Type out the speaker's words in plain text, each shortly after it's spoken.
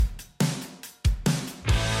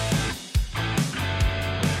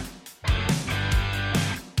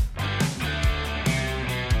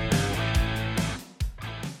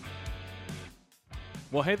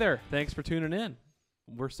Well, hey there. Thanks for tuning in.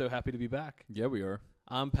 We're so happy to be back. Yeah, we are.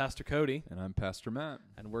 I'm Pastor Cody, And I'm Pastor Matt.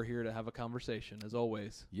 and we're here to have a conversation, as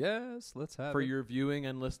always, Yes, let's have for it. your viewing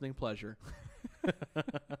and listening pleasure.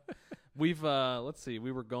 We've, let's see,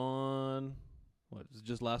 we were gone, what, was it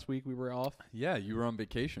just last week we were off? Yeah, you were on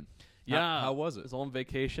vacation. Yeah. How was I it? was on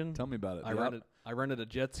vacation. Tell me about it. I rented a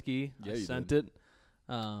jet ski. Yeah, I you sent did. it.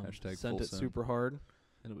 Hashtag Sent full it send. super hard,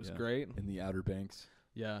 and it was Yeah. great. In the Outer Banks.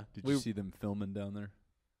 Yeah. Did you see them filming down there?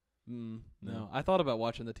 No. No. I thought about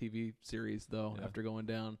watching the TV series, though, Yeah. after going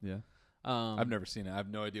down. Yeah. I've I've never seen it. I have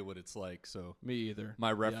no idea what it's like. So Me either.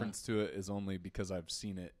 my reference to it is only because I've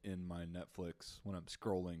seen it in my Netflix when I'm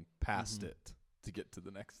scrolling past it to get to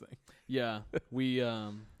the next thing. Yeah. We,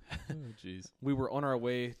 Oh, jeez. we were on our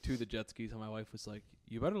way to the jet skis, and my wife was like,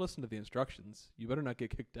 "You better listen to the instructions. You better not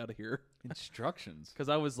get kicked out of here." Instructions. Because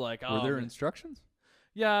I was like, "Oh, Were there man." instructions?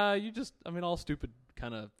 Yeah, all stupid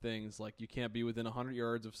kind of things, like you can't be within 100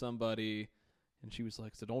 yards of somebody." And she was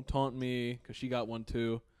like, "So don't taunt me," because she got one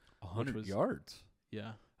too. 100 was- yards.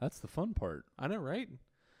 Yeah, That's the fun part. I know, right?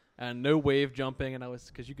 And no wave jumping, and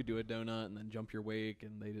because you could do a donut and then jump your wake,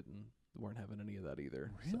 and they weren't having any of that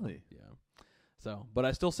either. So, Really? yeah. So, but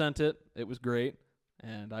I still sent it. It was great,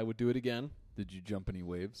 and I would do it again. Did you jump any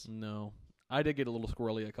waves? No. I did get a little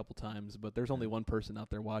squirrely a couple times, but there's only one person out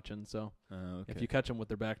there watching, so Okay. if you catch them with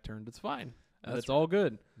their back turned, it's fine. And That's it's all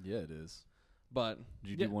good. Yeah, it is. But Did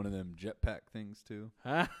you yeah. do one of them jetpack things too?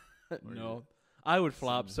 no. I would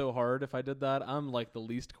flop Some- so hard if I did that. I'm like the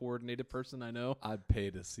least coordinated person I know. I'd pay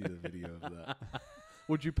to see the video of that.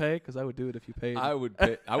 Would you pay? Because I would do it if you paid. I would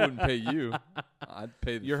pay. I wouldn't pay you. I'd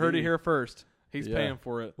pay the You heard it fee. here first. He's Yeah. paying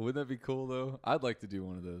for it. Wouldn't that be cool though? I'd like to do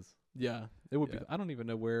one of those. Yeah, it would Yeah. be. I don't even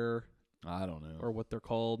know where I don't know. or what they're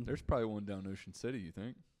called. There's probably one down Ocean City. You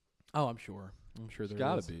think? Oh, I'm sure. I'm sure There's there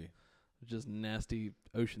gotta is. be. Just nasty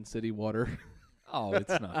Ocean City water. Oh,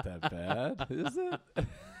 it's not that bad, is it?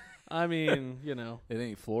 I mean, It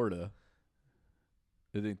ain't Florida.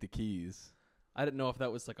 It ain't the Keys. I didn't know if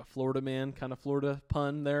that was like a Florida man kind of Florida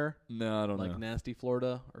pun there. No, I don't Like know. nasty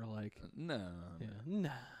Florida or like No. yeah. Nah.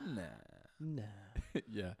 Nah. Nah.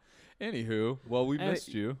 Yeah. Anywho, well, we And missed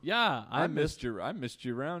you. Yeah, I missed you. I missed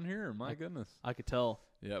you around here. My goodness. I could tell.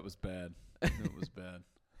 Yeah, it was bad. It was bad.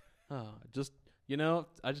 Just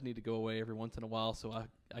I just need to go away every once in a while so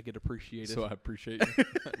I get appreciated. So I appreciate you.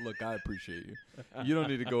 Look, I appreciate you. You don't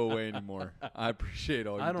need to go away anymore. I appreciate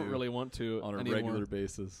all you I don't do really want to on a anymore. regular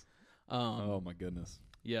basis. Oh my goodness.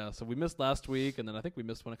 Yeah, so we missed last week, and then I think we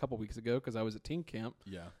missed one a couple weeks ago because I was at teen camp.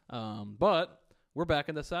 Yeah. But we're back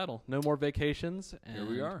in the saddle. No more vacations. And Here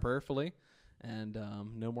we are. prayerfully, and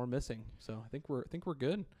no more missing. So I think we're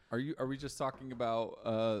good. Are we just talking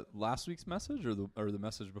about last week's message or the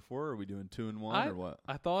message before? Are we doing 2 and 1 or what?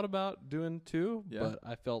 I thought about doing two, Yeah. but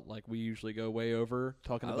I felt like we usually go way over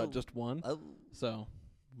talking about just one. So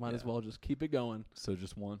might as Yeah. well just keep it going. So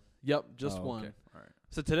just one? Yep, just Oh, one. Okay. All right.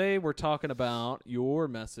 So today we're talking about your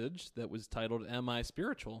message that was titled "Am I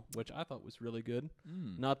Spiritual?" which I thought was really good.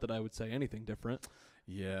 Not that I would say anything different,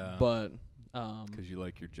 Yeah. but because you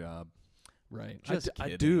like your job. right. Just I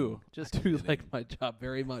kidding. do. Just I do kidding. like my job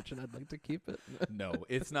very much, and I'd like to keep it. No,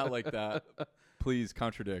 it's not like that. Please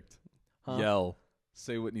contradict. Huh? Yell.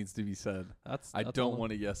 Say what needs to be said. That's I all don't I'm-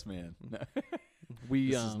 want a yes man. No.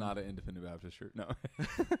 We This is not an Independent Baptist shirt. No.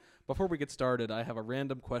 Before we get started, I have a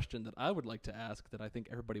random question that I would like to ask that I think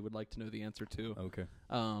everybody would like to know the answer to. Okay.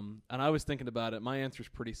 And I was thinking about it. My answer is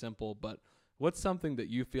pretty simple, but what's something that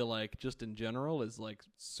you feel like just in general is like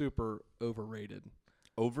super overrated?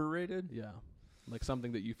 Overrated? Yeah. Like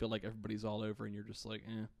something that you feel like everybody's all over and you're just like,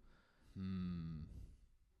 eh.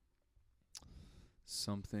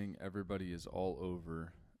 Something everybody is all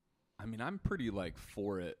over. I mean, I'm pretty like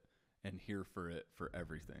for it and here for it for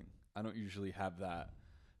everything. I don't usually have that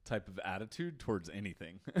type of attitude towards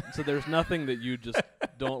anything. So there's nothing that you just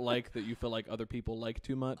don't like that you feel like other people like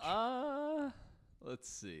too much? Let's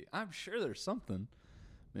see. I'm sure there's something.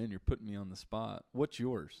 Man, you're putting me on the spot. What's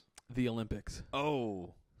yours? The Olympics.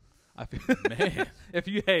 Oh, I feel man. if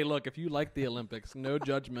you like the Olympics, no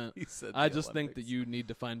judgment. He said I the just think that Olympics. you need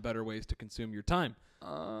to find better ways to consume your time.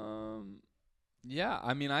 Yeah,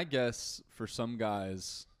 I mean, I guess for some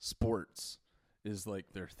guys, sports is like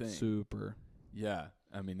their thing. Super. Yeah,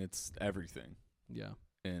 I mean, it's everything. Yeah.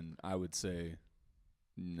 And I would say,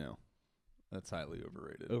 no, that's highly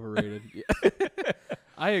overrated. Overrated. Yeah.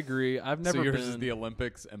 I agree. I've never so yours been. is the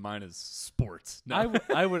Olympics and mine is sports. No.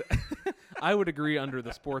 I would I would agree under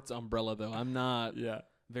the sports umbrella though. I'm not yeah.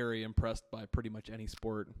 very impressed by pretty much any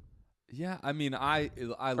sport. Yeah, I mean, I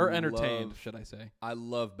Or entertained, love, should I say. I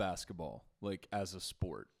love basketball, like as a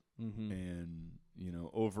sport, Mm-hmm. and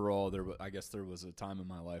overall, I guess there was a time in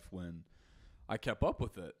my life when I kept up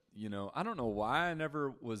with it. I don't know why I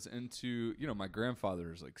never was into, my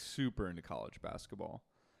grandfather is like super into college basketball,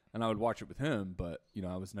 and I would watch it with him, but,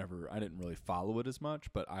 I didn't really follow it as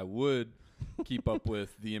much, but I would keep up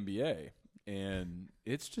with the NBA, and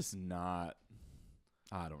it's just not,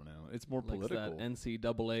 I don't know. It's more like political. that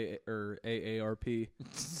NCAA or AARP.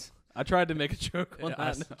 I tried to make a joke on that.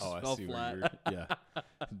 And it just I fell see flat. where yeah.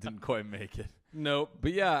 Didn't quite make it. Nope.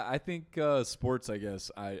 But yeah, I think sports, I guess,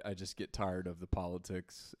 I just get tired of the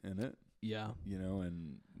politics in it, Yeah.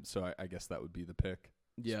 and so I guess that would be the pick.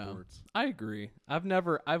 Yeah. Sports. I agree.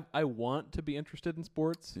 I want to be interested in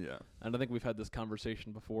sports. Yeah. And I think we've had this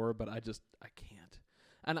conversation before, but I can't.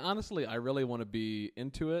 And honestly, I really want to be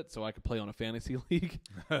into it so I could play on a fantasy league.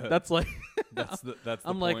 That's like that's the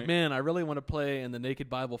I'm point. like, man, I really want to play in the Naked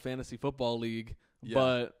Bible Fantasy Football League, Yeah.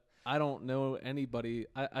 but I don't know anybody.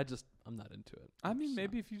 I'm not into it. I mean, So-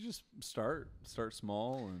 maybe if you just start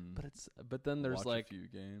small and but then there's watch like a few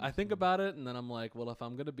games. I think about it and then I'm like, well, if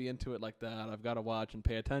I'm going to be into it like that, I've got to watch and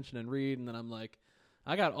pay attention and read, and then I'm like,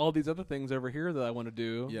 I got all these other things over here that I want to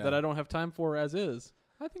do Yeah. that I don't have time for as is.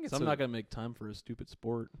 I think it's So I'm not going to make time for a stupid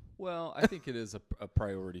sport. Well, I think it is a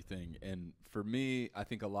priority thing. And for me, I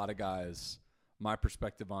think a lot of guys, my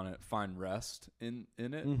perspective on it, find rest in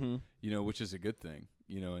it, Mm-hmm. which is a good thing,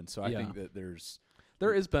 and so I Yeah. think that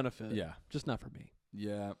There is benefit. yeah, Just not for me.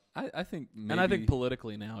 yeah. I think maybe. And I think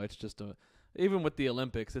politically now, it's just even with the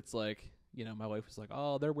Olympics, it's like, my wife was like,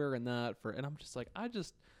 oh, they're wearing that and I'm just like,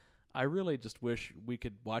 I really just wish we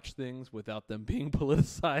could watch things without them being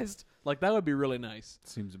politicized. Like, that would be really nice.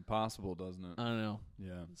 seems impossible, doesn't it? I don't know.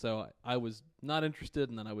 Yeah. So I was not interested,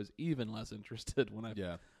 and then I was even less interested when I,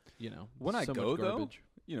 Yeah. so When I much go, though, garbage.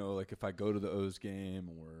 like if I go to the O's game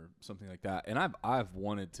or something like that, and I've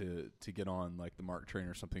wanted to get on like the Mark Train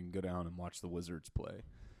or something, go down and watch the Wizards play.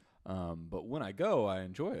 But when I go, I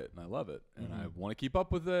enjoy it and I love it, and I want to keep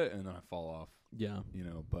up with it, and then I fall off. Yeah,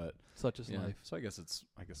 But such is yeah. life. So I guess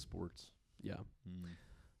sports. Yeah.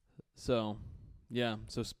 So, yeah.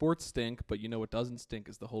 So sports stink, but what doesn't stink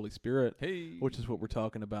is the Holy Spirit, Hey, which is what we're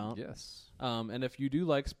talking about. yes. And if you do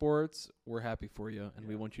like sports, we're happy for you, and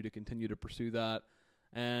we want you to continue to pursue that.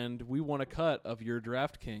 And we want a cut of your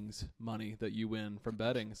DraftKings money that you win from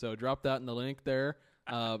betting. So drop that in the link there.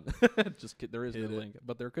 Just kidding, there is no Hit it. link,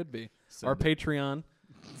 but there could be. Send Our it. Patreon.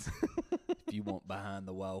 If you want behind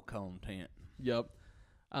the wall content, Yep.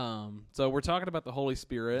 So we're talking about the Holy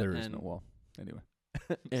Spirit. there is and no wall. Anyway.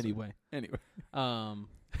 Anyway.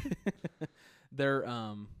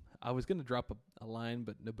 I was gonna drop a line,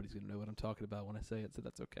 but nobody's gonna know what I'm talking about when I say it, so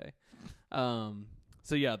that's okay.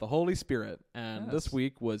 So yeah, the Holy Spirit, and Yes. this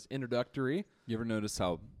week was introductory. You ever notice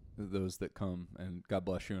how those that come, and God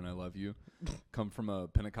bless you and I love you, come from a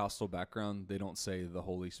Pentecostal background? They don't say the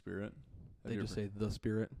Holy Spirit. They just say the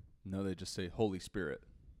Spirit. No, they just say Holy Spirit.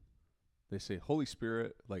 They say Holy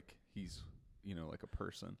Spirit like he's, like a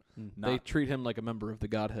person. They treat him like a member of the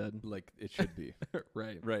Godhead. Like it should be.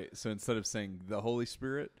 Right. Right. So instead of saying the Holy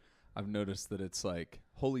Spirit, I've noticed that it's like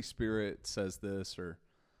Holy Spirit says this, or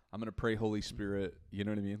I'm going to pray Holy Spirit. You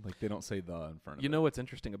know what I mean? Like they don't say the in front of it. You know what's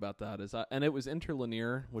interesting about that is, and it was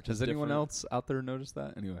interlinear, which Has is anyone different. else out there noticed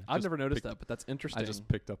that? Anyway, I've just never noticed picked- that, but that's interesting. I just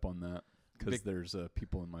picked up on that because Big- there's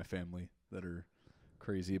people in my family that are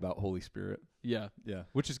crazy about Holy Spirit. yeah. Yeah,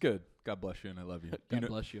 which is good. God bless you and I love you. God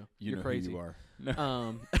bless you. You You're know crazy. who you are.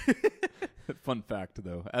 Um, Fun fact,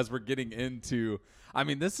 though, as we're getting into, I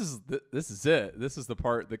mean, this is it. This is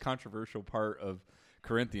the controversial part of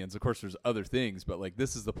Corinthians. Of course, there's other things, but like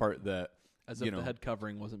this is the part that, as if the head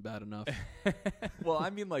covering wasn't bad enough. well, I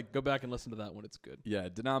mean, like, Go back and listen to that when it's good. yeah,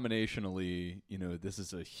 denominationally, this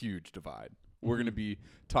is a huge divide. We're going to be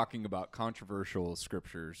talking about controversial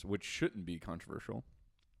scriptures, which shouldn't be controversial,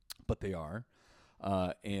 but they are.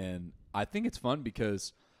 And I think it's fun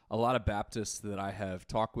because a lot of Baptists that I have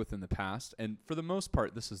talked with in the past, and for the most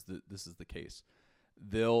part, this is the case.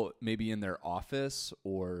 They'll maybe in their office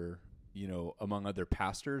or, among other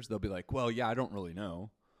pastors, they'll be like, well, yeah, I don't really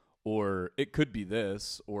know. Or it could be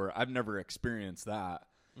this, or I've never experienced that.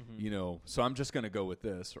 So I'm just going to go with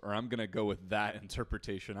this, or I'm going to go with that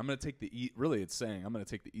interpretation. I'm going to take it's saying I'm going to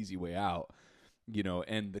take the easy way out,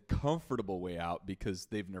 and the comfortable way out because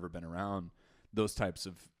they've never been around those types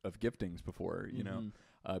of giftings before,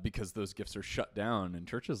 because those gifts are shut down in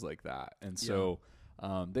churches like that. And so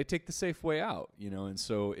they take the safe way out, and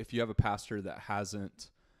so if you have a pastor that hasn't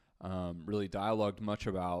really dialogued much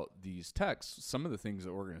about these texts, some of the things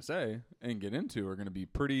that we're going to say and get into are going to be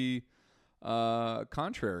pretty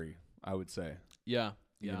contrary, I would say. Yeah.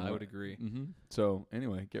 Yeah, I would agree. So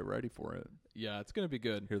anyway, get ready for it. Yeah, it's going to be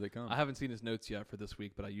good. Here they come. I haven't seen his notes yet for this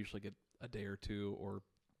week, but I usually get a day or two or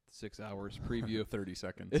 6 hours preview. 30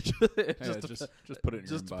 seconds. It just put it in your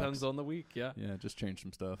just inbox. depends on the week. Yeah. Yeah, just change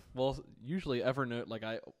some stuff. Well, usually Evernote, like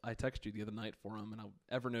I text you the other night for him, and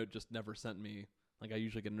Evernote just never sent me. Like I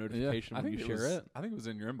usually get a notification when you share it. I think it was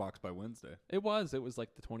in your inbox by Wednesday. It was like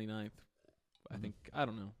the 29th. I think, I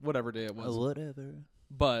don't know, whatever day it was. Whatever.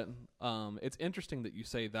 But it's interesting that you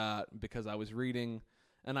say that, because I was reading,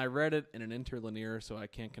 and I read it in an interlinear, so I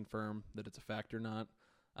can't confirm that it's a fact or not.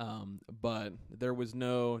 But there was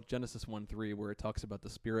no Genesis 1:3 where it talks about the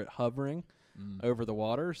Spirit hovering over the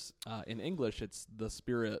waters. In English, it's the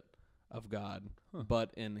Spirit of God.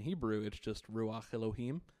 But in Hebrew, it's just Ruach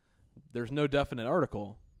Elohim. There's no definite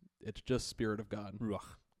article. It's just Spirit of God.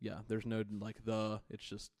 Ruach. Yeah, there's no it's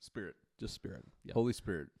just Spirit. Just Spirit. Yeah. Holy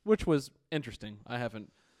Spirit. Which was interesting. I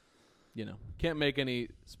haven't, can't make any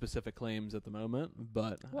specific claims at the moment,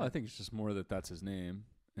 but Well, I think it's just more that that's his name,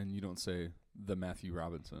 and you don't say the Matthew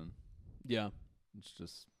Robinson. yeah. It's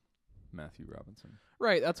just Matthew Robinson.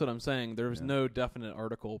 Right, that's what I'm saying. There was Yeah. no definite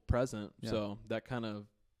article present, Yeah. so that kind of,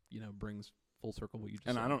 brings full circle what you just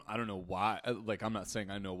And said. I don't know why. Like, I'm not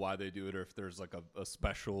saying I know why they do it, or if there's like a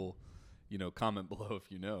special, comment below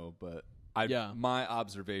if you know. But my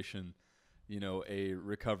observation, a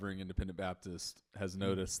recovering independent Baptist has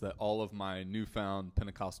noticed that all of my newfound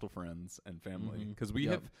Pentecostal friends and family, because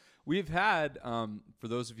we've had, for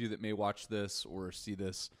those of you that may watch this or see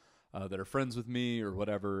this, that are friends with me or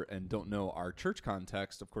whatever and don't know our church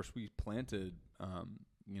context. Of course, we planted.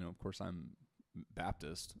 Of course, I'm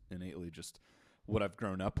Baptist innately, just what I've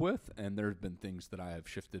grown up with, and there have been things that I have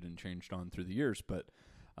shifted and changed on through the years, but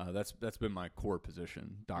that's been my core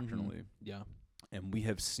position doctrinally. Yeah. And we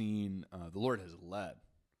have seen the Lord has led,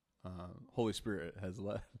 Holy Spirit has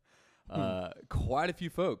led quite a few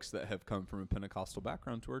folks that have come from a Pentecostal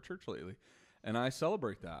background to our church lately, and I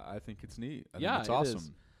celebrate that. I think it's neat. I think it's awesome.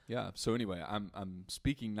 Is. Yeah. So anyway, I'm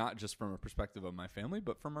speaking not just from a perspective of my family,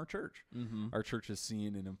 but from our church. Our church has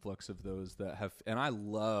seen an influx of those that have, and I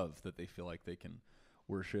love that they feel like they can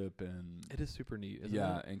worship, and it is super neat, isn't it?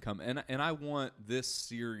 it? And come, and I want this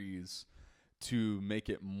series to make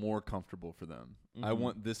it more comfortable for them. I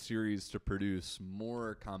want this series to produce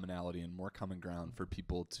more commonality and more common ground for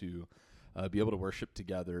people to be able to worship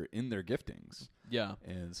together in their giftings. Yeah.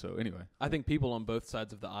 And so anyway, I think people on both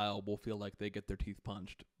sides of the aisle will feel like they get their teeth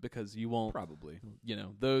punched, because you won't probably,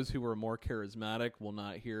 those who are more charismatic will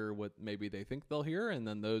not hear what maybe they think they'll hear. And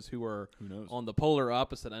then those who are on the polar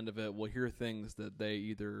opposite end of it will hear things that they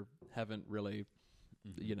either haven't really,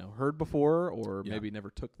 heard before, or maybe never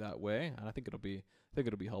took that way. And I think it'll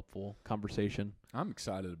be helpful conversation. I'm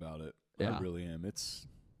excited about it. Yeah. I really am.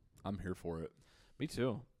 I'm here for it. Me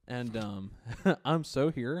too. And I'm so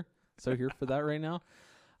here for that right now.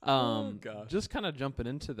 Gosh. Just kind of jumping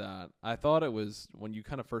into that, I thought it was when you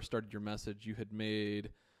kind of first started your message, you made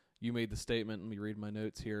the statement. Let me read my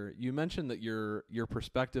notes here. You mentioned that your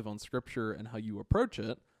perspective on Scripture and how you approach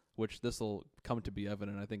it, which this will come to be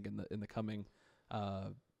evident, I think, in the coming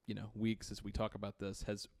weeks as we talk about this,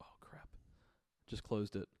 has just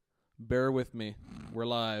closed it. Bear with me. We're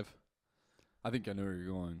live. I think I know where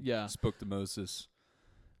you're going. Yeah. Spoke to Moses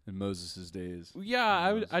in Moses' days.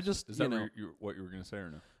 Yeah, I just, Is that what you were going to say or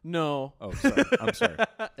no? No. Oh, sorry. I'm sorry.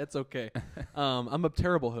 It's okay. I'm a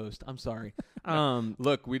terrible host. I'm sorry.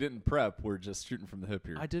 Look, we didn't prep. We're just shooting from the hip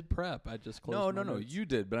here. I did prep. I just closed my No. notes. You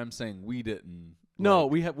did, but I'm saying we didn't. No,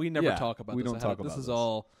 we never talk about we this. don't talk about this. This is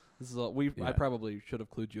all. Yeah. I probably should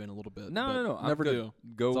have clued you in a little bit. No. Never I'm do.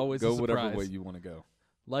 Go. It's always go a whatever surprise. way you want to go.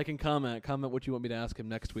 Like and comment what you want me to ask him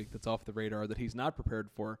next week. That's off the radar that he's not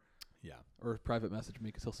prepared for. Yeah. Or private message me,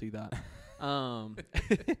 because he'll see that.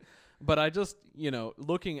 But I just,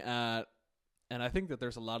 looking at, and I think that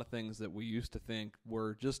there's a lot of things that we used to think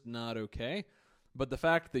were just not okay. But the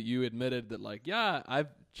fact that you admitted that, I've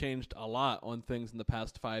changed a lot on things in the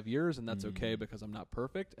past 5 years, and that's okay because I'm not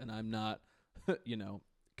perfect and I'm not,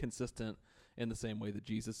 consistent in the same way that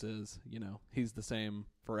Jesus is. He's the same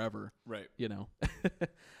forever. Right.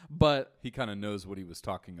 But he kind of knows what he was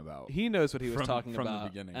talking about. He knows what he was talking from about. the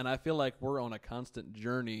beginning. And I feel like we're on a constant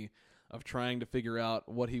journey of trying to figure out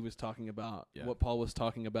what he was talking about, what Paul was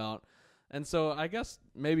talking about. And so I guess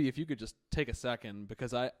maybe if you could just take a second,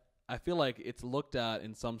 because I feel like it's looked at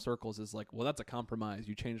in some circles as like, well, that's a compromise.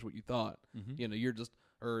 You changed what you thought. You're just,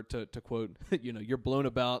 or to quote, you're blown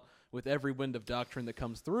about with every wind of doctrine that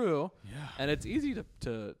comes through. Yeah. And it's easy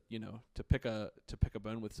to pick a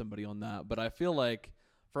bone with somebody on that. But I feel like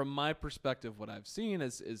from my perspective, what I've seen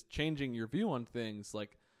is changing your view on things.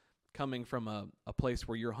 Like, coming from a place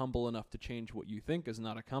where you're humble enough to change what you think is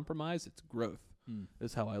not a compromise, it's growth.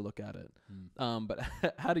 Is how I look at it. But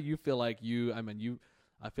how do you feel like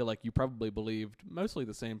I feel like you probably believed mostly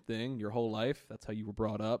the same thing your whole life. That's how you were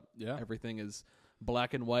brought up. Yeah. Everything is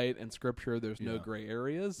black and white in scripture. There's no Yeah. gray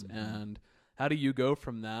areas. And how do you go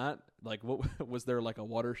from that? Like, what was there like a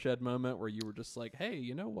watershed moment where you were just like, hey,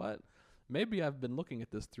 you know what? Maybe I've been looking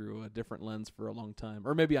at this through a different lens for a long time.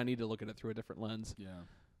 Or maybe I need to look at it through a different lens. Yeah.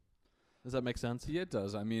 Does that make sense? Yeah, it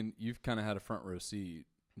does. I mean, you've kind of had a front row seat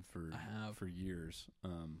for years,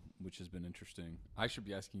 which has been interesting. I should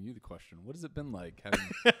be asking you the question. What has it been like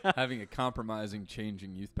having a compromising,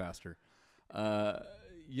 changing youth pastor?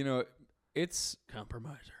 It's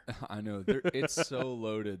Compromiser. I know it's so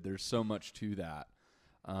loaded. There's so much to that.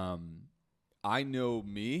 I know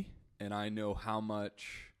me, and I know how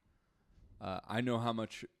much. How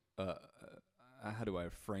do I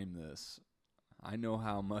frame this? I know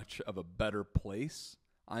how much of a better place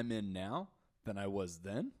I'm in now than I was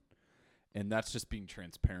then, and that's just being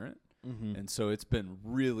transparent. And so it's been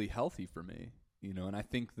really healthy for me, and I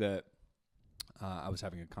think that I was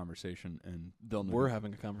having a conversation, and they'll know. We're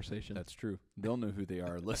having a conversation. That's true. They'll know who they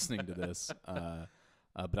are listening to this,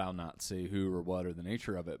 but I'll not say who or what or the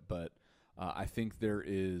nature of it. But I think there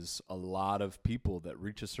is a lot of people that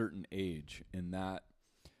reach a certain age in that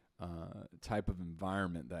type of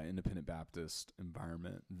environment, that independent Baptist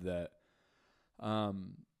environment, that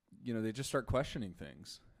they just start questioning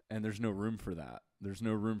things, and there's no room for that. There's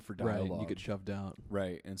no room for dialogue. Right, you get shoved out.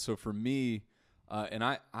 Right, and so for me, and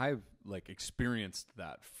I've like experienced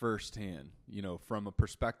that firsthand, from a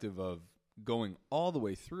perspective of going all the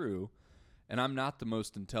way through, and I'm not the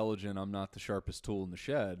most intelligent, I'm not the sharpest tool in the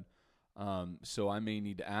shed, so I may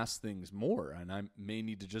need to ask things more, and I may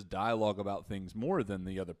need to just dialogue about things more than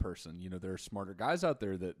the other person. There are smarter guys out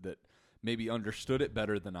there that maybe understood it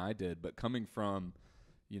better than I did, but coming from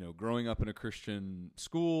growing up in a Christian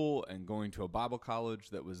school and going to a Bible college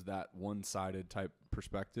that was that one-sided type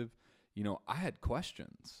perspective, I had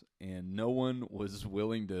questions, and no one was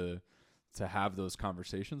willing to have those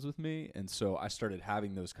conversations with me. And so I started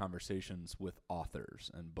having those conversations with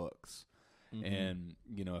authors and books. And,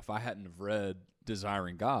 if I hadn't have read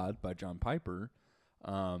Desiring God by John Piper,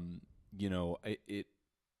 it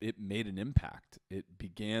made an impact. It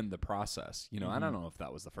began the process, I don't know if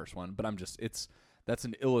that was the first one, but that's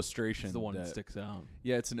an illustration. It's the one that sticks out.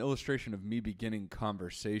 Yeah, it's an illustration of me beginning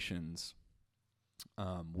conversations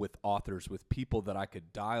with authors, with people that I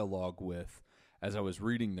could dialogue with as I was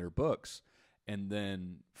reading their books, and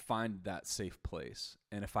then find that safe place.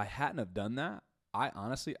 And if I hadn't have done that, I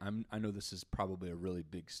know this is probably a really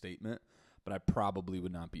big statement, but I probably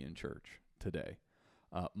would not be in church today,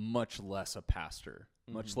 much less a pastor,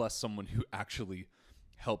 much less someone who actually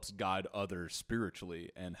helps guide others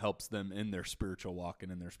spiritually and helps them in their spiritual walk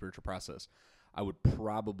and in their spiritual process. I would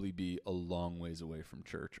probably be a long ways away from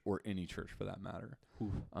church, or any church for that matter.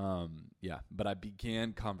 But I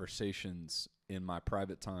began conversations in my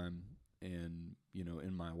private time and,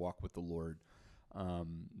 in my walk with the Lord,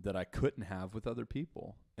 that I couldn't have with other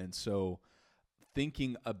people. And so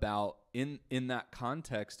thinking about in that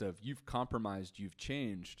context of you've compromised, you've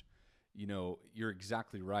changed, you're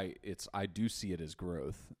exactly right. I do see it as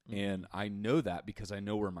growth. And I know that because I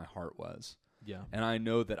know where my heart was. Yeah. And I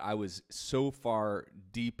know that I was so far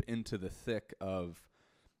deep into the thick of,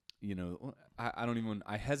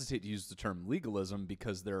 I hesitate to use the term legalism,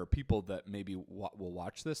 because there are people that maybe will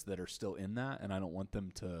watch this that are still in that, and I don't want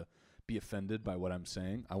them to be offended by what I'm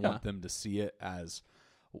saying. I want them to see it as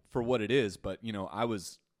for what it is. But, I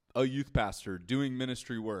was a youth pastor doing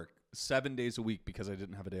ministry work 7 days a week because I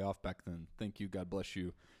didn't have a day off back then. Thank you. God bless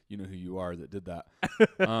you. You know who you are that did that.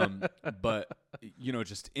 But,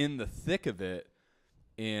 just in the thick of it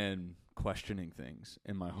and questioning things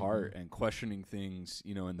in my heart and questioning things,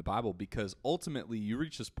 in the Bible, because ultimately you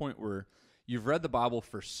reach this point where you've read the Bible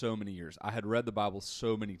for so many years. I had read the Bible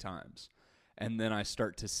so many times, and then I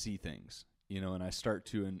start to see things, and I start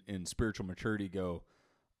to, in spiritual maturity, go,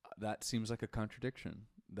 that seems like a contradiction.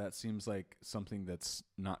 That seems like something that's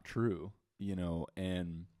not true,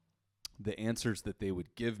 and the answers that they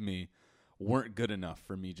would give me weren't good enough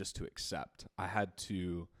for me just to accept. I had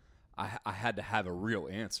to have a real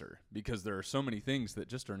answer, because there are so many things that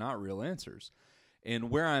just are not real answers.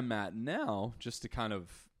 And where I'm at now, just to kind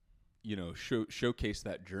of, showcase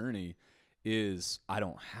that journey, is I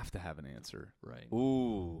don't have to have an answer. Right.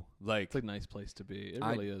 Ooh, It's a nice place to be. It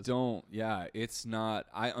really is. It's not.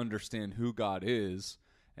 I understand who God is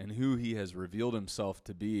and who he has revealed himself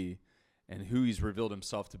to be and who he's revealed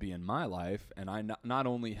himself to be in my life. And I not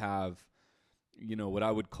only have, what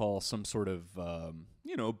I would call some sort of,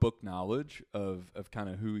 book knowledge of kind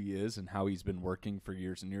of who he is and how he's been working for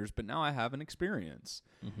years and years. But now I have an experience.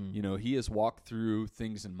 Mm-hmm. He has walked through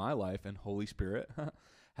things in my life, and Holy Spirit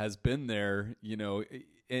has been there,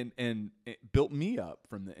 and it built me up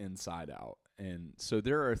from the inside out. And so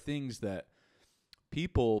there are things that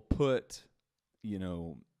people put,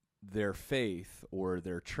 their faith or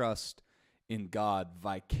their trust in God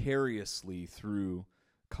vicariously through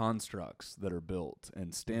constructs that are built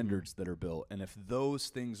and standards that are built. And if those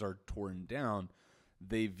things are torn down,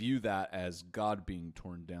 they view that as God being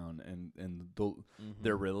torn down and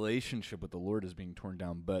their relationship with the Lord is being torn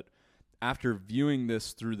down. But after viewing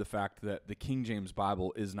this through the fact that the King James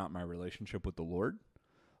Bible is not my relationship with the Lord,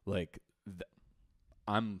 like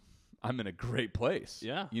I'm in a great place.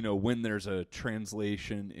 Yeah. When there's a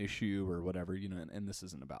translation issue or whatever, and this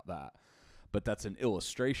isn't about that, but that's an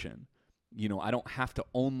illustration. I don't have to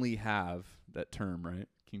only have that term, right?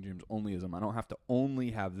 King James onlyism. I don't have to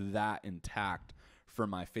only have that intact for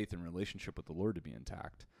my faith and relationship with the Lord to be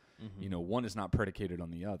intact. Mm-hmm. One is not predicated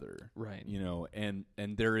on the other. Right. And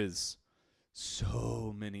there is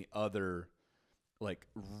so many other like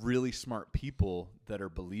really smart people that are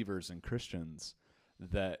believers and Christians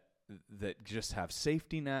that just have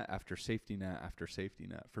safety net after safety net after safety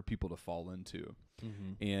net for people to fall into,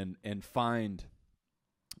 and find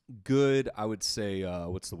good, I would say,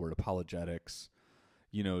 what's the word, apologetics,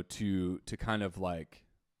 to kind of like,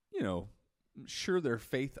 sure, their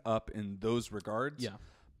faith up in those regards,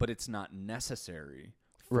 but it's not necessary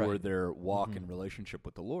for their walk and relationship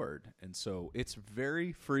with the Lord. And so it's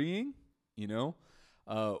very freeing,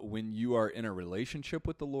 when you are in a relationship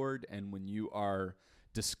with the Lord and when you are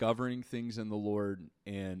discovering things in the Lord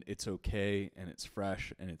and it's okay and it's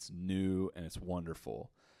fresh and it's new and it's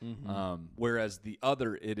wonderful. Whereas the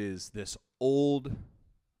other, it is this old,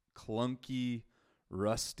 clunky,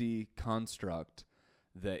 rusty construct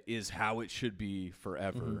that is how it should be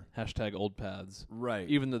forever. Hashtag old paths. Right.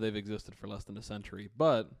 Even though they've existed for less than a century.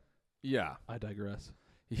 But yeah, I digress.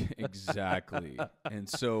 Exactly. And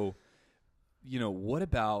so, what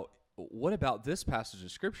about this passage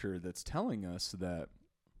of Scripture that's telling us that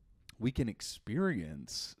we can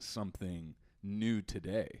experience something new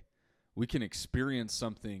today? We can experience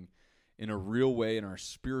something in a real way in our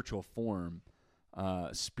spiritual form,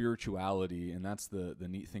 spirituality, and that's the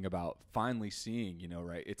neat thing about finally seeing,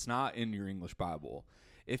 right? It's not in your English Bible.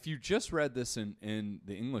 If you just read this in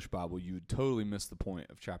the English Bible, you would totally miss the point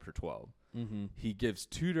of chapter 12. He gives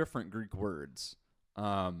two different Greek words.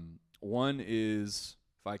 One is,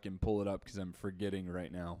 if I can pull it up because I'm forgetting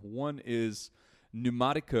right now, one is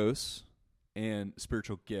pneumatikos and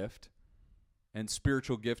spiritual gift. And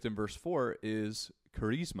spiritual gift in verse 4 is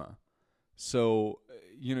charisma. So,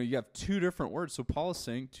 you have two different words. So Paul is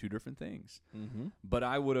saying two different things. But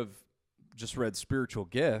I would have just read spiritual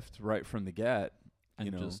gift right from the get.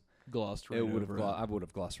 And just glossed right over it. I would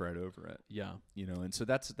have glossed right over it. Yeah. And so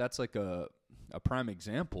that's like a prime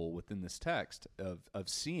example within this text of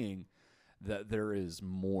seeing that there is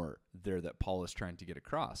more there that Paul is trying to get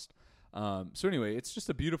across. So anyway, it's just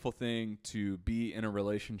a beautiful thing to be in a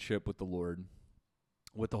relationship with the Lord,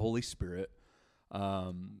 with the Holy Spirit.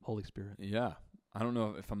 Holy Spirit. Yeah. I don't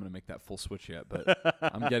know if I'm going to make that full switch yet, but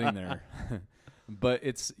I'm getting there. But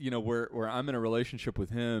it's, where I'm in a relationship with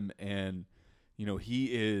him and, he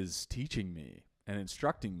is teaching me and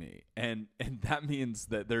instructing me. And that means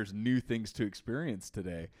that there's new things to experience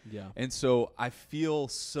today. Yeah. And so I feel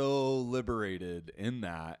so liberated in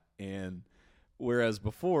that. And whereas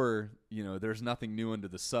before, there's nothing new under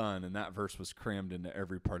the sun, and that verse was crammed into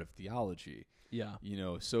every part of theology. Yeah.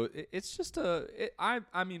 So it's just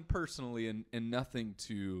I mean, personally, and nothing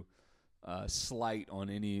to slight on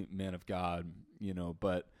any man of God,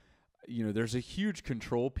 but, there's a huge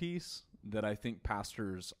control piece that I think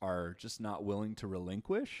pastors are just not willing to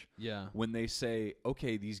relinquish. Yeah. When they say,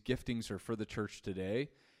 okay, these giftings are for the church today,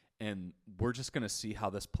 and we're just going to see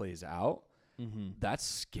how this plays out. That's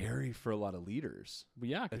scary for a lot of leaders. But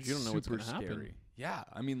yeah, because you don't know what's going to happen. Yeah.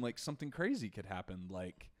 I mean, like something crazy could happen,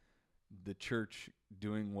 like the church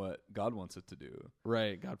doing what God wants it to do.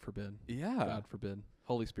 Right. God forbid. Yeah. God forbid.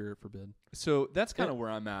 Holy Spirit forbid. So that's kind of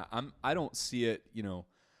where I'm at. I don't see it,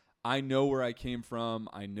 I know where I came from.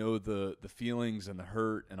 I know the feelings and the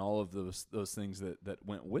hurt and all of those things that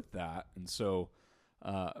went with that. And so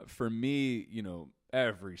for me,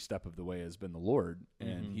 every step of the way has been the Lord,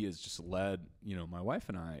 and he has just led, my wife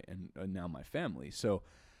and I and now my family. So,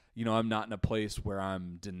 I'm not in a place where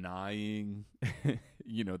I'm denying,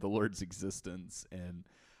 the Lord's existence and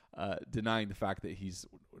denying the fact that he's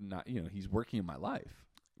not, he's working in my life.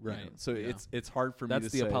 you know? Right. So Yeah. it's hard for me That's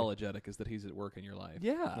to the say. apologetic, is that he's at work in your life.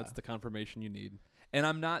 Yeah. That's the confirmation you need. And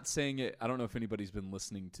I'm not saying it. I don't know if anybody's been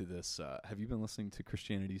listening to this. Have you been listening to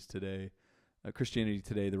Christianity Today,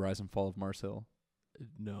 The Rise and Fall of Mars Hill?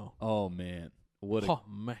 No. Oh man, what Oh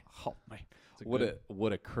man.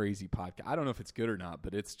 what a crazy podcast. I don't know if it's good or not,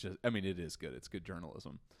 but it's just. I mean, it is good. It's good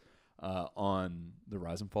journalism on the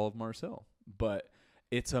rise and fall of Mars Hill. But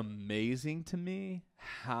it's amazing to me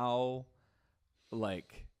how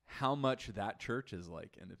much that church is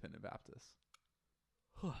like Independent Baptist.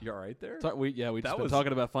 You all right there? We just been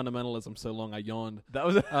talking about fundamentalism so long I yawned. That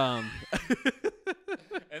was Um,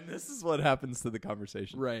 and this is what happens to the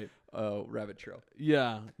conversation. right. Rabbit trail.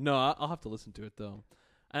 Yeah. No, I'll have to listen to it though.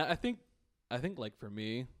 I think like for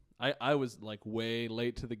me, I was like way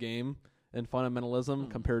late to the game in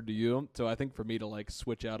fundamentalism compared to you. So I think for me to like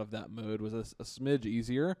switch out of that mode was a smidge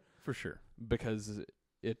easier For sure. because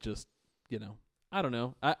it just, I don't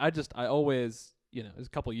know. I always, it was a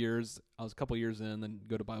couple years. I was a couple years in, then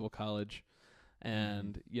go to Bible college.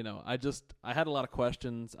 And, I had a lot of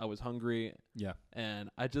questions. I was hungry. Yeah. And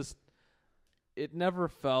it never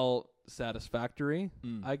felt satisfactory,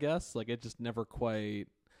 I guess. Like it never quite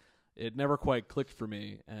clicked for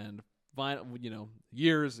me. And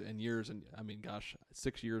years and years, and I mean, gosh,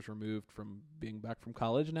 6 years removed from being back from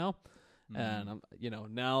college now. And I'm,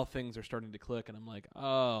 now things are starting to click and I'm like,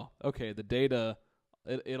 oh, okay. The data,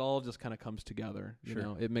 it all just kind of comes together,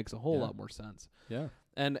 it makes a whole lot more sense. Yeah.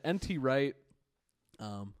 And N.T. Wright,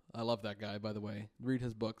 I love that guy, by the way. Read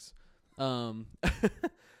his books.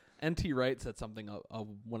 N.T. Wright said something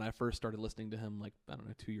when I first started listening to him, like, I don't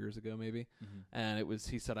know, 2 years ago maybe. And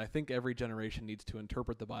he said, I think every generation needs to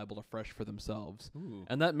interpret the Bible afresh for themselves. Ooh.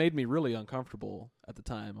 And that made me really uncomfortable at the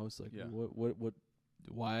time. I was like, what,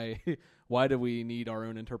 why do we need our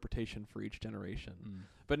own interpretation for each generation?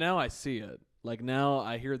 But now I see it. Like now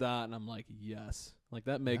I hear that and I'm like, yes, like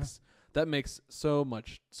that makes so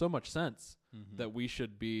much sense that we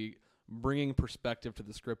should be bringing perspective to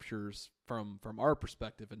the scriptures from our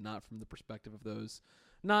perspective and not from the perspective of those,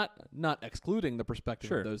 not excluding the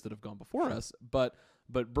perspective of those that have gone before us, but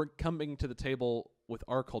coming to the table with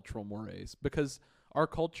our cultural mores, because our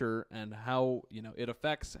culture and how, it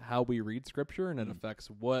affects how we read scripture and it affects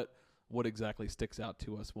what exactly sticks out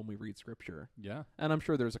to us when we read scripture. Yeah. And I'm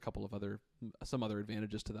sure there's some other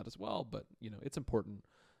advantages to that as well, but it's important.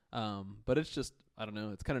 But it's just, I don't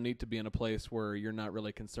know, it's kind of neat to be in a place where you're not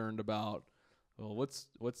really concerned about, well, what's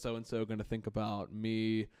so-and-so going to think about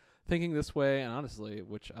me thinking this way? And honestly,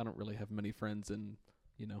 which I don't really have many friends in,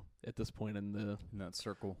 at this point in that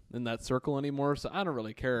circle anymore. So I don't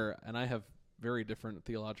really care. And I have very different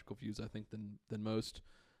theological views, I think, than most.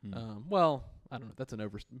 Well, I don't know. That's an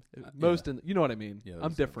most, you know what I mean? Yeah,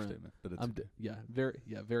 I'm different. But it's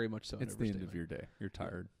very much so. It's the end of your day. You're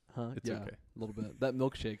tired. Huh? It's okay. A little bit. That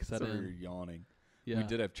milkshake set in. You're yawning. Yeah. We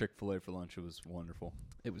did have Chick-fil-A for lunch. It was wonderful.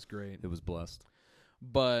 It was great. It was blessed.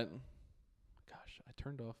 But, gosh, I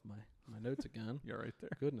turned off my notes again. You're right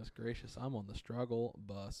there. Goodness gracious, I'm on the struggle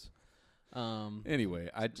bus.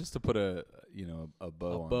 Anyway, just to put a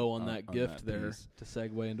bow on that gift that there piece. to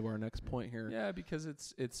segue into our next point here. Yeah, because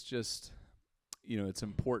it's just, it's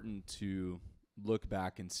important to look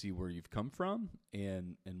back and see where you've come from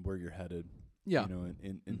and where you're headed. Yeah.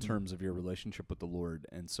 In terms of your relationship with the Lord.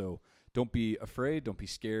 And so don't be afraid, don't be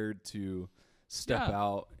scared to step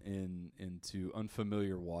out into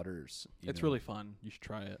unfamiliar waters. It's really fun. You should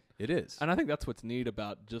try it. It is. And I think that's what's neat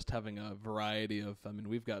about just having a variety of,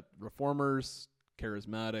 we've got reformers,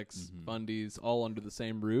 charismatics, fundies, all under the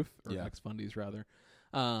same roof, or ex-fundies rather.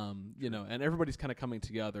 And everybody's kind of coming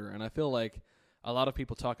together. And I feel like a lot of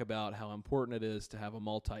people talk about how important it is to have a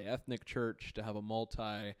multi-ethnic church, to have a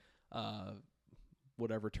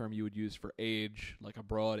whatever term you would use for age, like a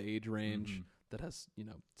broad age range that has,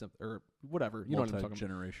 or whatever. You know what I'm talking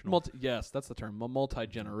about. Multi-generational. Yes, that's the term, a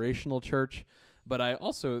multi-generational church. But I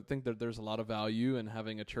also think that there's a lot of value in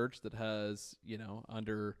having a church that has,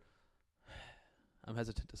 I'm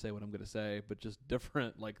hesitant to say what I'm going to say, but just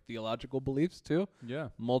different, theological beliefs too. Yeah.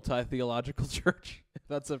 Multi-theological church, if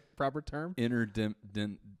that's a proper term.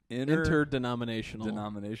 Interdenominational.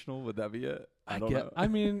 Denominational, would that be it? I don't know. I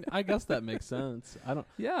mean, I guess that makes sense. I don't.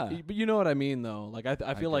 Yeah. But you know what I mean, though. Like,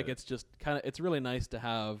 I feel like it's just it's really nice to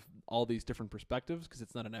have all these different perspectives because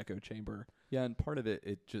it's not an echo chamber. Yeah, and part of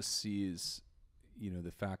it just sees,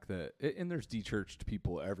 the fact that, and there's de-churched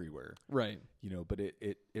people everywhere. Right. But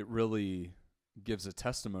it really gives a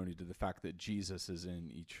testimony to the fact that Jesus is in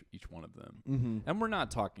each one of them. Mm-hmm. And we're not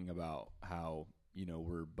talking about how,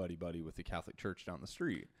 we're buddy with the Catholic Church down the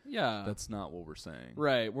street. Yeah. That's not what we're saying.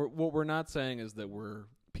 Right. What we're not saying is that we're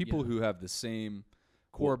people who have the same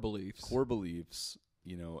core beliefs. core beliefs,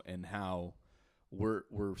 you know, and how we're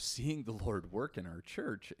seeing the Lord work in our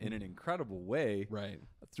church in an incredible way, Right.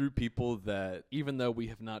 through people that, Even though we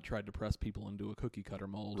have not tried to press people into a cookie cutter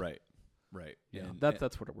mold. right, Yeah. and,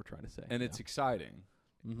 That's what we're trying to say. and it's exciting.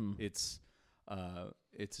 Mm-hmm.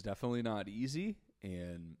 It's definitely not easy,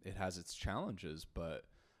 and it has its challenges, but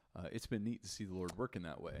it's been neat to see the Lord work in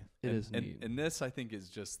that way. It is neat. And this, I think, is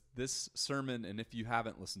just this sermon, and if you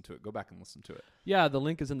haven't listened to it, go back and listen to it. Yeah, the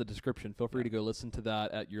link is in the description. Feel free to go listen to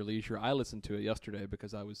that at your leisure. I listened to it yesterday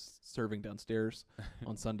because I was serving downstairs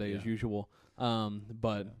on Sunday as Yeah. usual.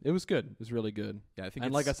 But it was good. It was really good. Yeah, I think. And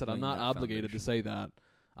it's like I said, I'm laying not that obligated to foundation. say that.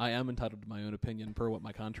 I am entitled to my own opinion per what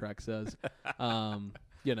my contract says.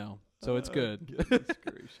 You know, so it's good. Goodness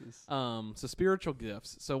gracious. So spiritual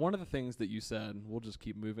gifts. So one of the things that you said, we'll just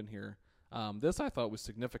keep moving here. This I thought was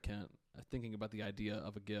significant, thinking about the idea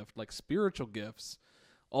of a gift. Like spiritual gifts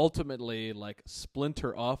ultimately like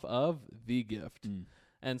splinter off of the gift.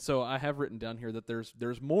 And so I have written down here that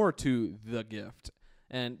there's more to the gift.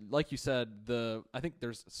 And like you said, I think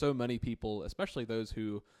there's so many people, especially those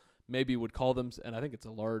who maybe would call them, and I think it's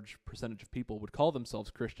a large percentage of people would call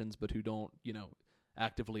themselves Christians, but who don't,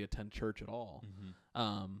 actively attend church at all.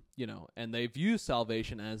 And they view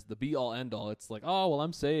salvation as the be all end all. It's like, oh, well,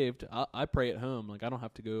 I'm saved. I pray at home. Like, I don't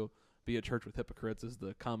have to go be at church with hypocrites is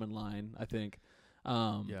the common line, I think.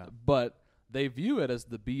 But they view it as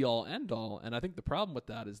the be all end all. And I think the problem with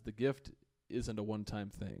that is the gift isn't a one-time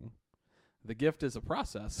thing. The gift is a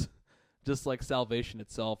process. Just like salvation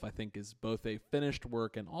itself, I think, is both a finished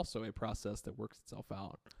work and also a process that works itself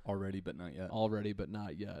out. Already, but not yet. Already, but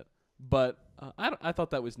not yet. But I thought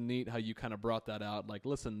that was neat how you kind of brought that out. Like,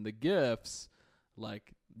 listen, the gifts,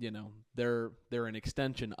 like, they're an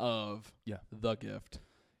extension of the gift.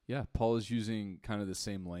 Yeah, Paul is using kind of the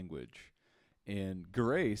same language. And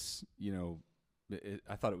grace,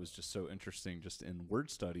 I thought it was just so interesting just in word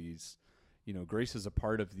studies. Grace is a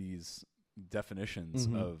part of these definitions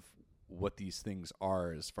of what these things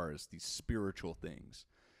are as far as these spiritual things.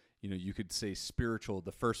 You could say spiritual,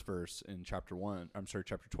 the first verse in chapter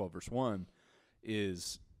 12, verse 1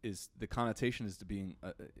 is the connotation is to being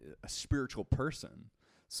a spiritual person.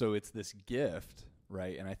 So it's this gift,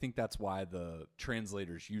 right? And I think that's why the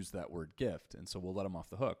translators use that word gift. And so we'll let them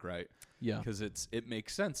off the hook, right? Yeah. Because it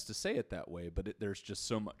makes sense to say it that way, but there's just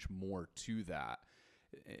so much more to that.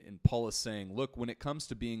 And Paul is saying, look, when it comes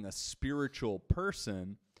to being a spiritual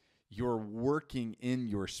person, you're working in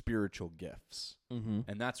your spiritual gifts.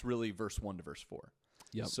 And that's really verse 1 to verse 4.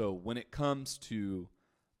 Yep. So when it comes to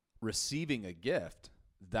receiving a gift,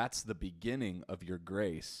 that's the beginning of your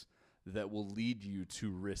grace that will lead you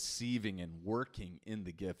to receiving and working in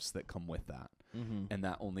the gifts that come with that. And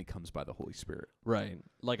that only comes by the Holy Spirit. Right.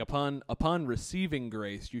 Like upon receiving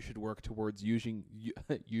grace, you should work towards using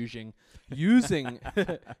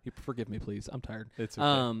forgive me, please. I'm tired. It's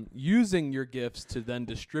okay. Using your gifts to then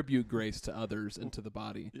distribute grace to others into the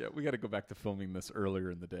body. Yeah, we got to go back to filming this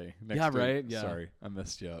earlier in the day. Right? Yeah. Sorry, I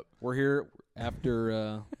messed you up. We're here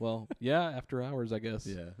after, after hours, I guess.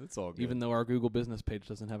 Yeah, it's all good. Even though our Google business page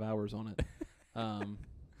doesn't have hours on it.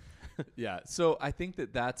 Yeah, so I think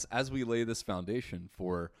that's as we lay this foundation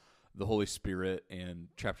for the Holy Spirit and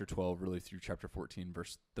chapter 12 really through chapter 14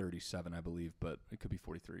 verse 37 I believe, but it could be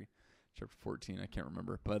 43. Chapter 14, I can't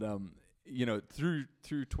remember. But through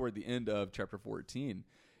toward the end of chapter 14,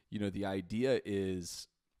 the idea is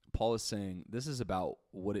Paul is saying this is about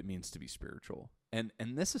what it means to be spiritual. And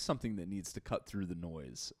this is something that needs to cut through the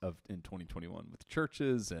noise of in 2021 with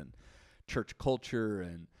churches and church culture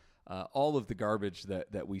and all of the garbage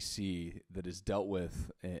that we see that is dealt with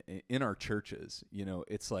in our churches.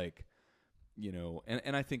 It's like,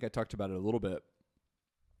 and I think I talked about it a little bit,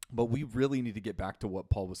 but we really need to get back to what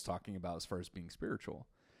Paul was talking about as far as being spiritual.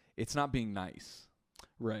 It's not being nice.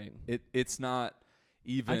 Right. It's not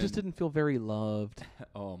even. I just didn't feel very loved.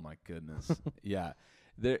 Oh my goodness. Yeah.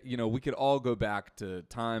 We could all go back to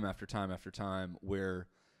time after time after time where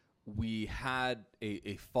we had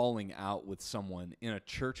a falling out with someone in a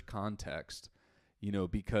church context,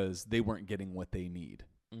 because they weren't getting what they need.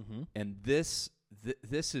 And this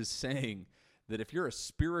is saying that if you're a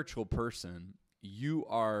spiritual person, you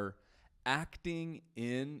are acting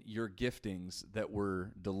in your giftings that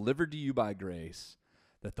were delivered to you by grace,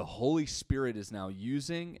 that the Holy Spirit is now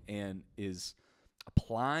using and is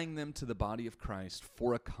applying them to the body of Christ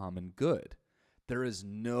for a common good. There is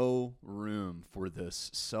no room for this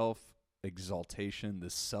self-exaltation,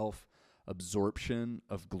 this self-absorption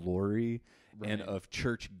of glory, and of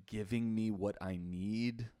church giving me what I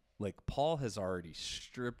need. Like Paul has already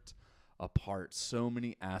stripped apart so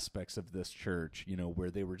many aspects of this church, you know,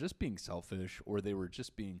 where they were just being selfish or they were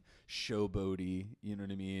just being showboaty, you know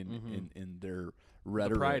what I mean, in their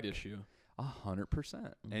rhetoric. The pride issue.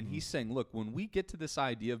 100%. And he's saying, look, when we get to this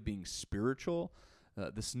idea of being spiritual,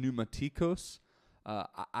 this pneumatikos,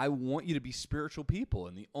 I want you to be spiritual people.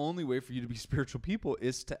 And the only way for you to be spiritual people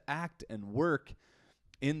is to act and work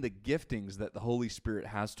in the giftings that the Holy Spirit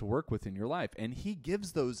has to work with in your life. And he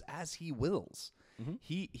gives those as he wills.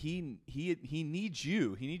 He needs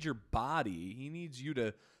you. He needs your body. He needs you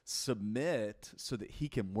to submit so that he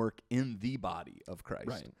can work in the body of Christ.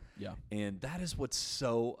 Right. Yeah. And that is what's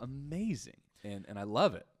so amazing. And I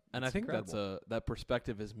love it. And It's I think incredible. that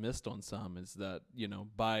perspective is missed on some, is that, you know,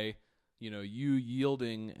 by, you know, you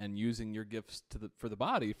yielding and using your gifts for the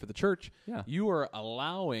body, for the church, Yeah. you are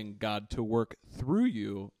allowing God to work through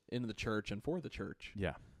you in the church and for the church.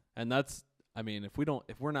 Yeah. And that's, I mean, if we don't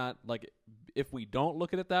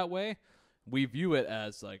look at it that way, we view it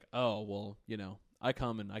as like, oh, well, you know, I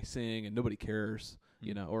come and I sing and nobody cares,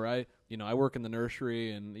 you know, or I work in the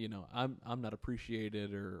nursery and, you know, I'm not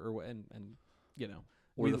appreciated and you know,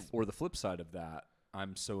 Or the flip side of that,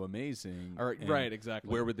 I'm so amazing. and right,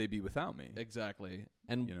 exactly. Where would they be without me? Exactly.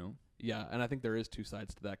 And You know? yeah, and I think there is two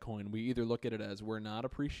sides to that coin. We either look at it as we're not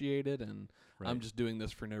appreciated and Right. I'm just doing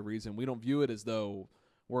this for no reason. We don't view it as though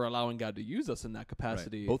we're allowing God to use us in that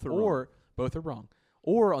capacity. Both are or wrong. both are wrong.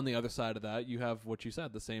 Or on the other side of that, you have what you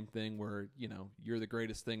said, the same thing where, you know, you're the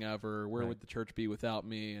greatest thing ever. Where Right. would the church be without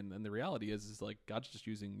me? And the reality is like God's just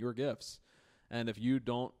using your gifts. And if you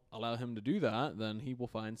don't allow him to do that, then he will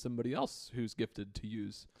find somebody else who's gifted to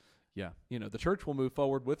use. Yeah. You know, the church will move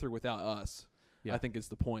forward with or without us. Yeah. I think is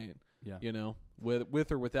the point. Yeah. You know,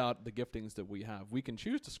 with or without the giftings that we have, we can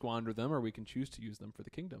choose to squander them or we can choose to use them for the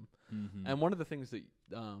kingdom. Mm-hmm. And one of the things that,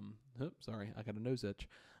 sorry, I got a nose itch.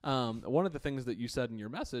 One of the things that you said in your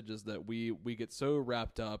message is that we get so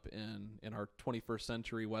wrapped up in our 21st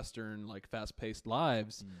century Western, like fast paced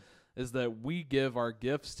lives, is that we give our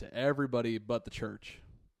gifts to everybody but the church.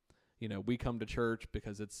 You know, we come to church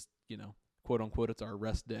because it's, you know, quote unquote, it's our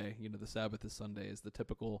rest day. You know, the Sabbath is Sunday is the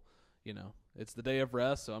typical, you know, it's the day of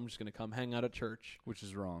rest. So I'm just going to come hang out at church. Which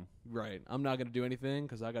is wrong. Right. I'm not going to do anything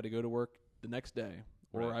because I got to go to work the next day.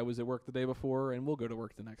 Or Right. I was at work the day before and we'll go to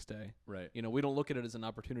work the next day. Right. You know, we don't look at it as an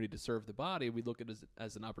opportunity to serve the body. We look at it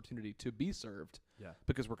as an opportunity to be served. Yeah.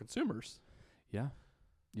 Because we're consumers. Yeah.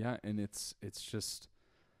 Yeah. And it's just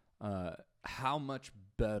how much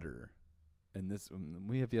better, and this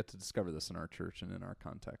we have yet to discover this in our church and in our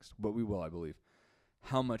context, but we will, I believe.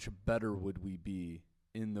 How much better would we be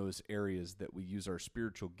in those areas that we use our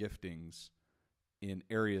spiritual giftings in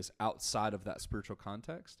areas outside of that spiritual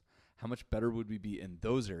context? How much better would we be in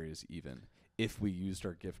those areas even if we used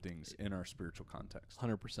our giftings in our spiritual context?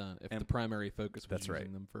 100%. If And the primary focus was that's using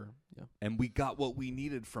right. them for, yeah. And we got what we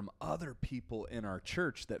needed from other people in our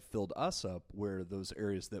church that filled us up where those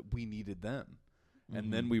areas that we needed them.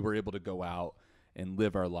 And then we were able to go out and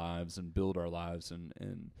live our lives and build our lives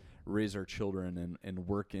and raise our children and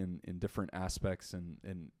work in different aspects and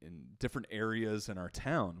in different areas in our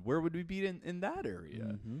town. Where would we be in that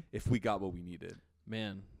area if we got what we needed?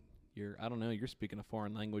 Man, I don't know, you're speaking a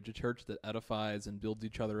foreign language, a church that edifies and builds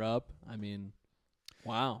each other up. I mean,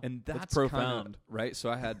 wow. And that's profound. kinda, right? So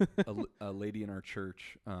I had a lady in our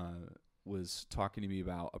church was talking to me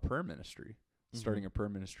about a prayer ministry, starting a prayer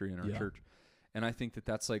ministry in our church. And I think that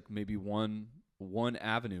that's like maybe one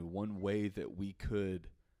avenue, one way that we could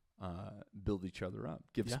build each other up,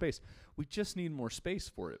 give space. We just need more space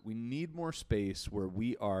for it. We need more space where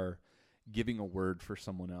we are giving a word for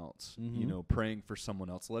someone else, you know, praying for someone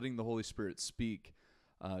else, letting the Holy Spirit speak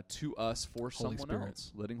to us for Holy someone Spirit.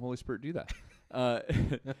 else, letting Holy Spirit do that.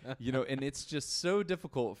 You know, and it's just so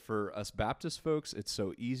difficult for us Baptist folks. It's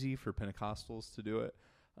so easy for Pentecostals to do it.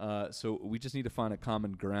 So we just need to find a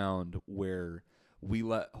common ground where we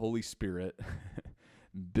let Holy Spirit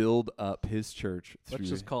build up his church through Let's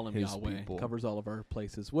just call him his Yahweh. people. Covers all of our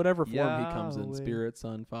places. Whatever form he comes in, Yahweh. Spirit,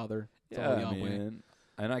 Son, Father. It's all Yeah, Yahweh. man.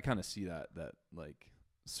 And I kind of see that like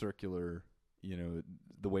circular, you know,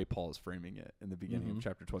 the way Paul is framing it in the beginning of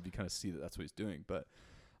chapter 12. You kind of see that that's what he's doing. But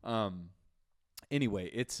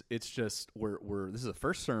anyway, it's just we're this is the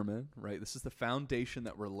first sermon, right? This is the foundation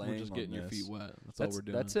that we're laying. We're just on getting your this. feet wet. That's all we're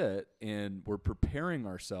doing. That's it. And we're preparing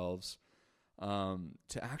ourselves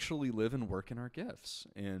to actually live and work in our gifts.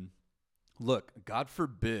 And look, God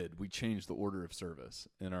forbid we change the order of service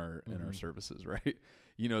in our services, right?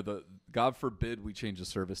 You know, God forbid we change the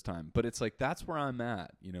service time. But it's like that's where I'm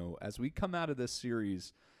at. You know, as we come out of this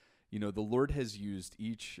series, you know, the Lord has used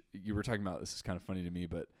you were talking about, this is kind of funny to me,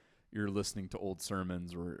 but you're listening to old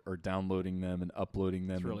sermons or downloading them and uploading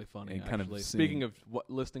them. It's really funny, And actually. kind of Speaking of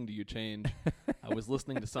listening to you change, I was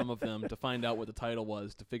listening to some of them to find out what the title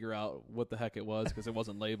was, to figure out what the heck it was, because it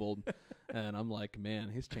wasn't labeled. And I'm like, man,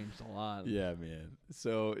 he's changed a lot. Yeah, man.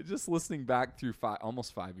 So just listening back through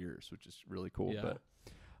almost 5 years, which is really cool. Yeah.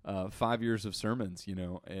 But 5 years of sermons,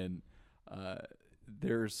 and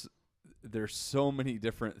there's so many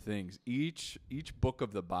different things. Each book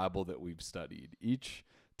of the Bible that we've studied, each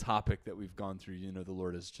topic that we've gone through, the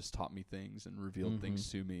Lord has just taught me things and revealed things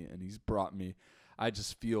to me, and he's brought me. I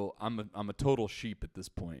just feel I'm a total sheep at this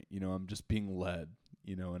point. I'm just being led,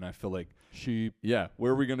 and I feel like sheep. Yeah,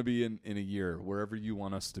 where are we going to be in a year? Wherever you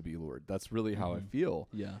want us to be, Lord. That's really how I feel.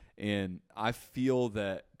 Yeah. And I feel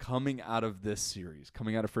that coming out of this series,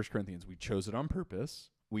 coming out of 1 Corinthians, we chose it on purpose.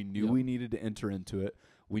 We knew we needed to enter into it.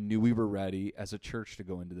 We knew we were ready as a church to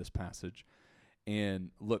go into this passage. And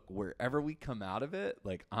look, wherever we come out of it,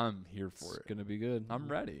 like, I'm here for it. It's going to be good. I'm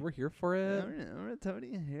ready. We're here for it.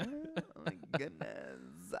 Tony here. Oh my goodness.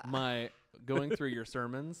 My going through your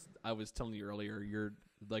sermons, I was telling you earlier, you're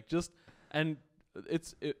like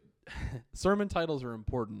sermon titles are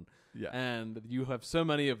important. Yeah. And you have so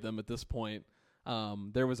many of them at this point.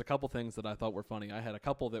 There was a couple things that I thought were funny. I had a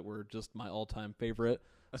couple that were just my all-time favorite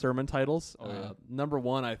sermon titles. Number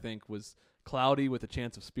one, I think, was Cloudy with a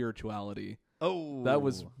Chance of Spirituality. Oh. That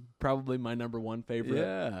was probably my number one favorite.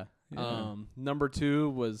 Yeah. Number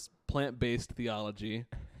two was Plant-Based Theology.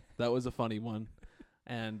 That was a funny one.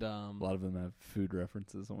 And a lot of them have food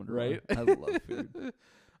references. I wonder right? why. I love food.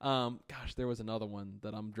 Gosh, there was another one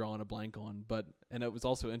that I'm drawing a blank on, and it was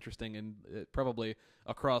also interesting, and it probably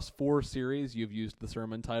across 4 series you've used the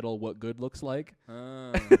sermon title "What Good Looks Like,"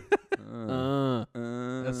 as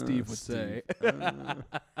Steve would say.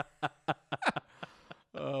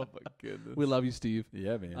 Oh my goodness, we love you, Steve.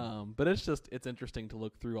 Yeah, man. But it's interesting to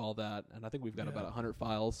look through all that, and I think we've got about 100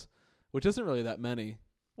 files, which isn't really that many.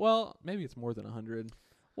 Well, maybe it's more than 100.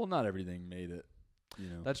 Well, not everything made it.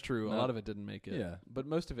 That's true. A lot of it didn't make it. Yeah. But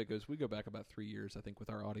most of it we go back about 3 years, I think, with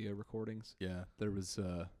our audio recordings. Yeah. There was,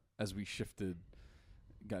 as we shifted,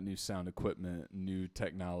 got new sound equipment, new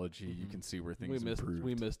technology, you can see where things improved.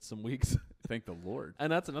 We missed some weeks. Thank the Lord.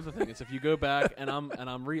 And that's another thing, is if you go back and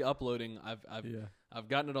I'm re-uploading, I've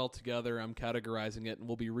gotten it all together, I'm categorizing it, and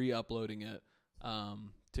we'll be re-uploading it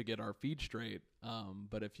to get our feed straight.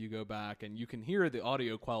 But if you go back, and you can hear the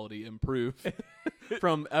audio quality improve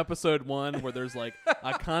from episode 1, where there's like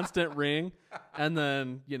a constant ring, and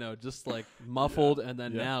then just like muffled, and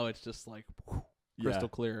then now it's just like crystal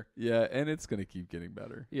clear. Yeah, and it's gonna keep getting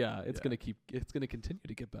better. Yeah, it's gonna continue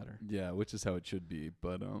to get better. Yeah, which is how it should be.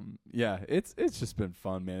 But it's just been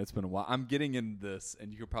fun, man. It's been a while. I'm getting in this,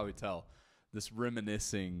 and you can probably tell, this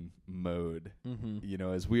reminiscing mode.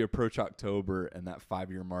 As we approach October and that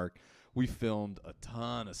 5-year mark, we filmed a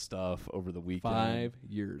ton of stuff over the weekend. 5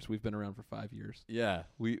 years. We've been around for 5 years. Yeah,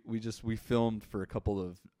 we filmed for a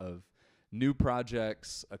couple of new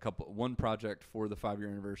projects, one project for the 5-year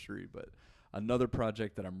anniversary, but another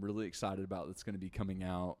project that I'm really excited about that's going to be coming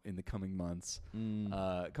out in the coming months,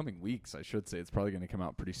 coming weeks, I should say. It's probably going to come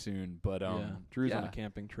out pretty soon. But Drew's on a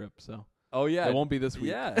camping trip, so. Oh yeah, it won't be this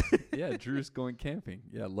week. Yeah, Drew's going camping.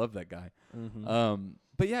 Yeah, love that guy.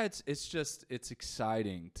 But yeah, it's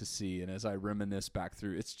exciting to see, and as I reminisce back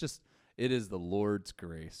through, it is the Lord's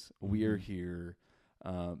grace. We are here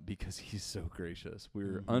because He's so gracious.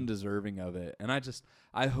 We're undeserving of it, and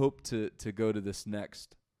I hope to go to this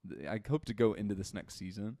next. I hope to go into this next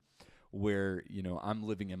season where I'm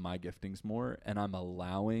living in my giftings more, and I'm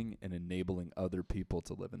allowing and enabling other people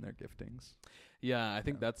to live in their giftings. Yeah, I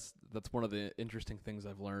think that's one of the interesting things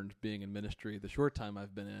I've learned being in ministry. The short time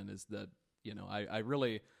I've been in is that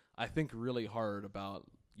I think really hard about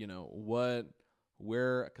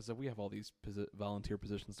where, because we have all these volunteer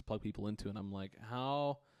positions to plug people into, and I'm like,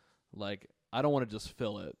 how, I don't want to just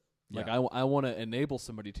fill it. I want to enable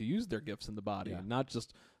somebody to use their gifts in the body, not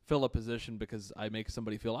just fill a position because I make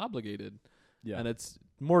somebody feel obligated. Yeah. And it's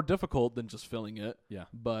more difficult than just filling it. Yeah.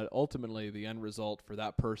 But ultimately, the end result for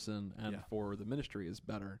that person and for the ministry is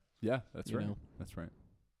better. Yeah, that's right. That's right.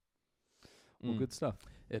 Well, good stuff.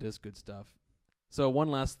 It is good stuff. So one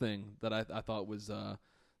last thing that I thought was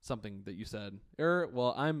something that you said.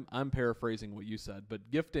 I'm paraphrasing what you said,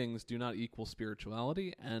 but giftings do not equal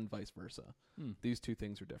spirituality, and vice versa. These two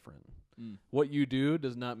things are different. What you do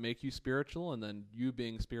does not make you spiritual, and then you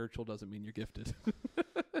being spiritual doesn't mean you're gifted.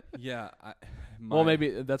 Yeah.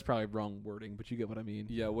 Maybe that's probably wrong wording, but you get what I mean.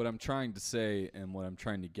 Yeah, what I'm trying to say and what I'm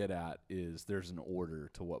trying to get at is there's an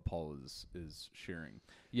order to what Paul is sharing.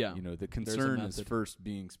 Yeah. The concern is first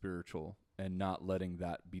being spiritual, and not letting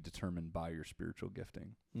that be determined by your spiritual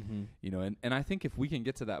gifting. Mm-hmm. You know, and I think if we can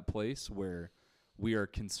get to that place where we are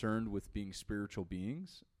concerned with being spiritual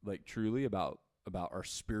beings, like truly about our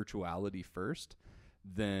spirituality first,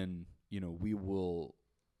 then, you know, we will,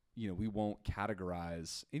 you know, we won't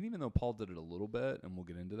categorize, and even though Paul did it a little bit, and we'll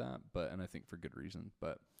get into that, and I think for good reason,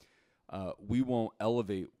 but we won't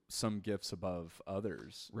elevate some gifts above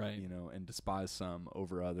others, right? You know, and despise some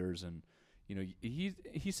over others. And, you know,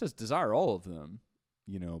 he says desire all of them,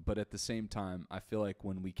 you know, but at the same time, I feel like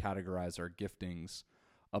when we categorize our giftings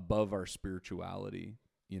above our spirituality,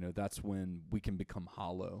 you know, that's when we can become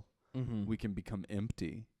hollow. Mm-hmm. We can become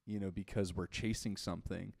empty, you know, because we're chasing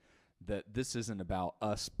something that this isn't about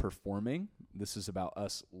us performing. This is about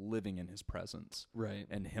us living in his presence, right?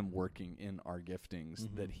 And him working in our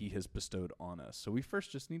giftings that he has bestowed on us. So we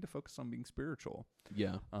first just need to focus on being spiritual.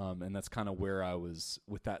 Yeah. And that's kind of where I was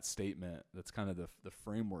with that statement. That's kind of the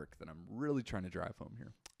framework that I'm really trying to drive home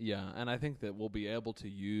here. Yeah. And I think that we'll be able to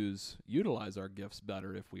utilize our gifts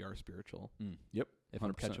better if we are spiritual. Yep. If 100%.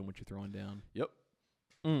 I'm catching what you're throwing down. Yep.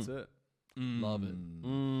 That's it. Love it.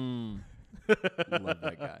 Love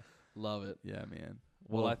that guy. Love it. Yeah, man.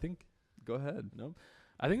 Well, I think... Go ahead. No,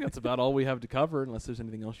 I think that's about all we have to cover, unless there's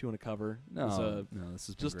anything else you want to cover. No, this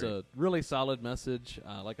is just great. A really solid message.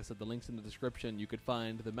 Like I said, the link's in the description. You could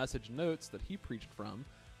find the message notes that he preached from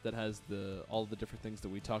that has all the different things that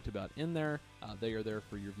we talked about in there. They are there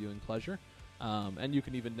for your viewing pleasure. And you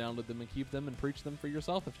can even download them and keep them and preach them for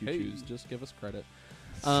yourself if you choose. Just give us credit.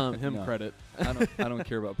 Credit. I don't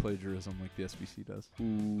care about plagiarism like the SBC does.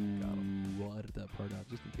 Ooh, we'll edit that part out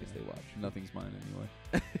just in case they watch. Nothing's mine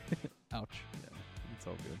anyway. Ouch. Yeah, it's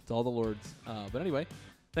all good. It's all the Lord's. But anyway,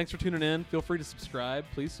 thanks for tuning in. Feel free to subscribe.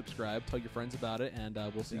 Please subscribe. Tell your friends about it, and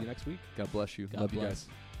we'll see you next week. God bless you. God Love bless. you guys.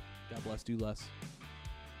 God bless. Do less.